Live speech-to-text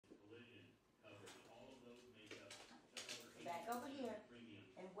Get over here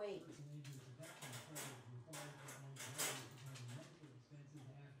and wait.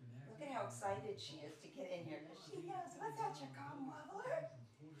 Look at how excited she is to get in here. Because she knows, what's that, your gum wobbler?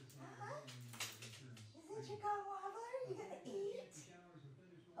 Is it your gum wobbler? You gonna eat?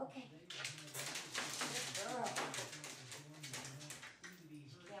 Okay. Good girl.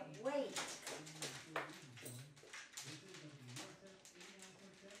 She can't wait.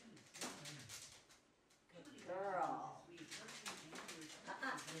 Good girl.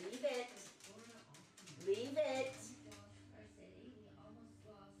 Leave it. Leave it.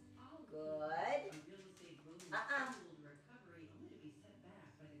 Good.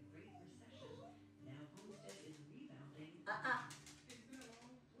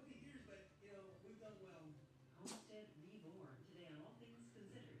 Homestead Reborn today on All Things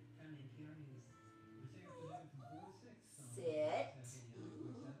Considered from NPR News. This afternoon from 4 to 6. Sit.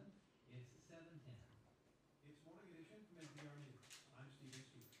 It's 7:10. It's Morning Edition from NPR News. I'm Steve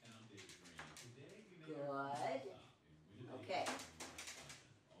Stewart. And I'm David Green. Today we Good. Okay.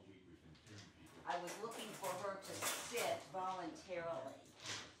 I was looking for her to sit voluntarily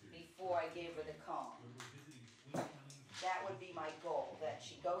before I gave her the comb. That would be my goal, that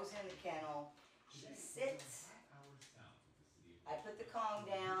she goes in the kennel, she sits, I put the comb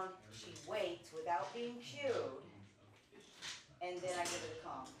down, she waits without being cued, and then I give her the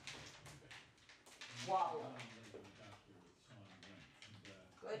comb. Wobbler.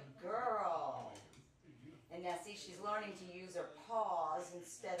 Good girl. And now see, she's learning to use her paws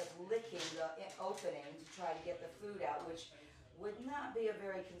instead of licking the opening to try to get the food out, which would not be a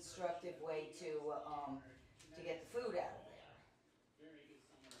very constructive way to get the food out of there.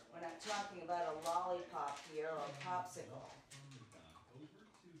 We're not talking about a lollipop here or a popsicle.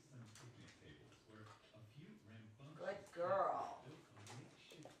 Good girl.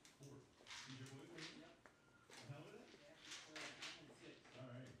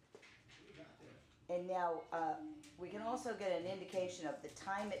 And now we can also get an indication of the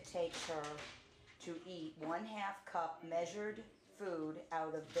time it takes her to eat 1/2 cup measured food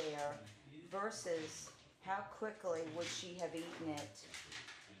out of there versus how quickly would she have eaten it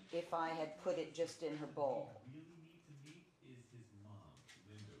if I had put it just in her bowl.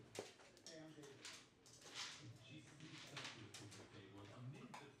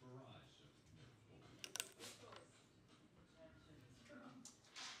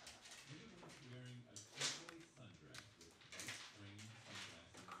 Wearing a curly sundress with white frame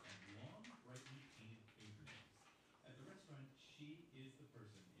sunglasses and long, brightly painted fingernails. At the restaurant, she is the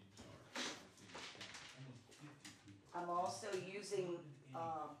person in charge. Almost 50 people. I'm also using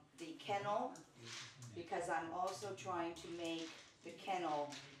the kennel because I'm also trying to make the kennel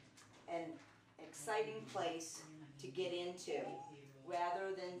an exciting place to get into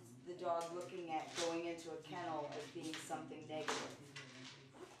rather than the dog looking at going into a kennel as being something negative.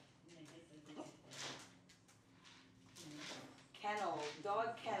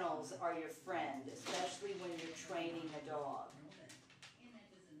 Dog kennels are your friend, especially when you're training a dog.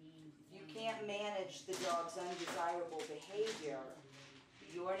 If you can't manage the dog's undesirable behavior,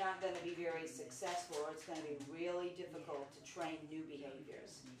 you're not going to be very successful, or it's going to be really difficult to train new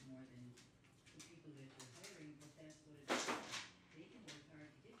behaviors. You being a woman in Wisconsin,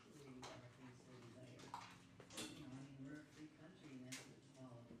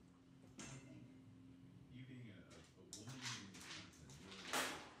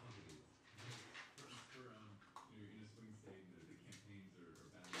 you're in a swing state, and the campaigns are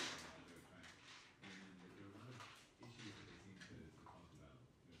battling on their track, and there are a lot of issues that they seem to talk about,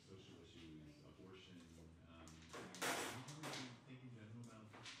 social issues, abortion. Can you think in general about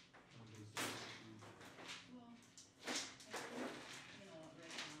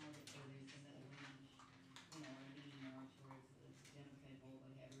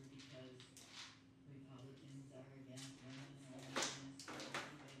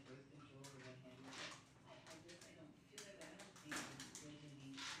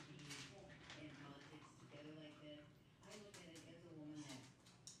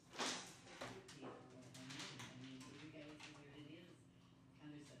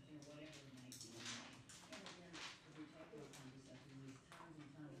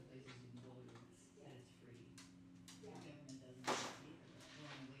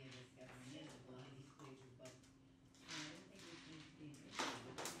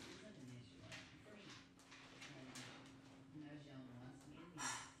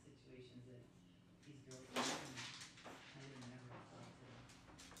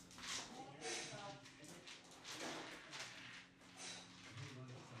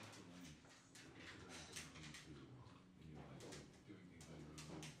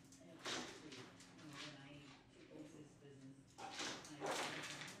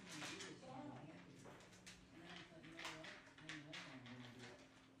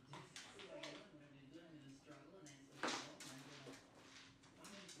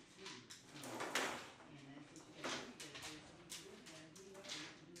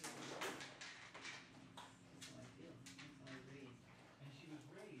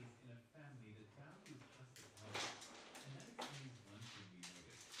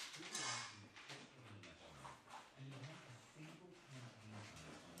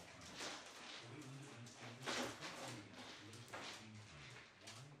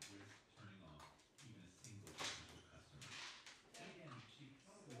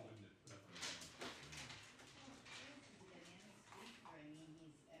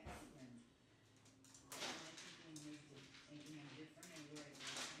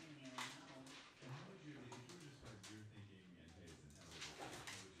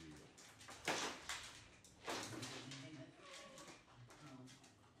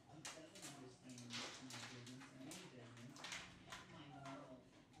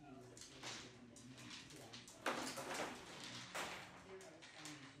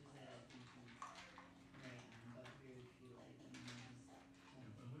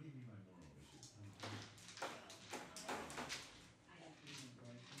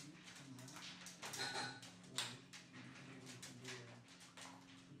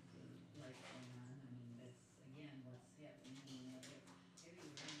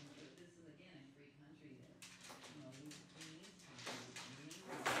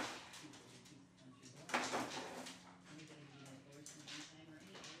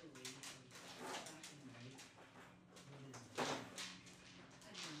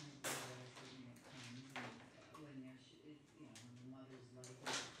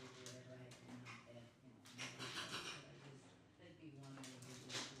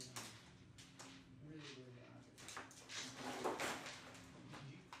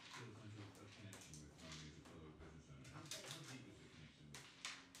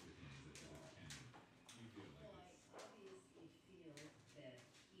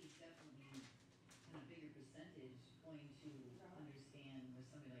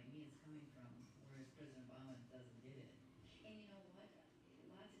somebody like me is coming from, whereas President Obama doesn't get it. And you know what?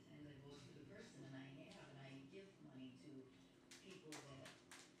 Lots of times I vote for the person, and I give money to people that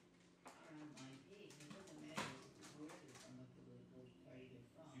are on my page. It doesn't matter where they're from, what political party they're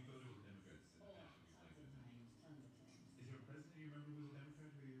from. So you voted for Democrats in the Oh, past, and you tons like of that. times, tons of times. Is there a president you remember who was a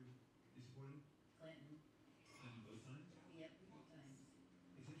Democrat who you supported? Clinton, Clinton both times? yep, both times.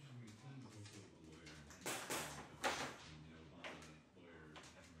 It's interesting because Clinton was also a lawyer and hasn't run for governor. And you know, Obama, lawyer,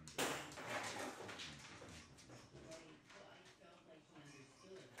 hasn't run for governor. Right, well, I felt like he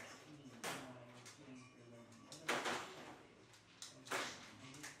understood me and what I was doing for a living. Otherwise, I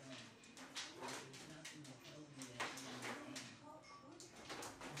just don't. There's nothing that tells me that he understands.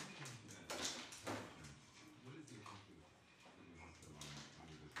 What is the effect of being so long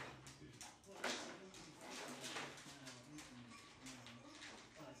under this presidency? Well, I don't think that's not our influence,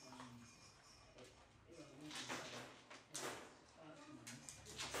 but, it all went together. It's cost money.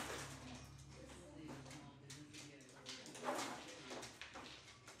 Especially the small businesses get it really good.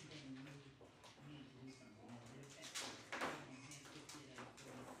 Then you need to do something. You know, there's extra. My hands get to like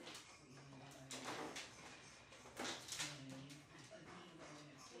 46, so you know what I mean? You know what I mean? But means I'm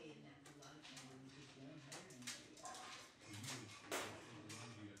gonna pay, and that's a lot of times we just won't hire anybody. So you would, as long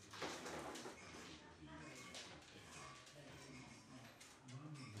as you got the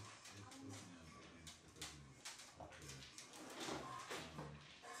Romney has spoken out against the president's healthcare.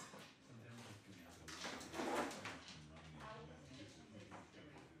 Some Democrats coming out that Romney does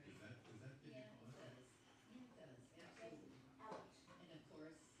that get Yeah, you it on? does. Yeah, it does, absolutely. And of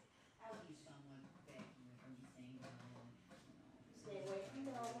course, he's somewhat backing it from saying, well, you know. Stay away from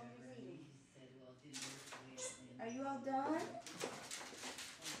the dog when whatever, you're and eating. he said, well, it didn't work the way I planned. Are you all done?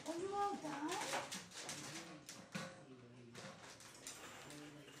 Are you all done?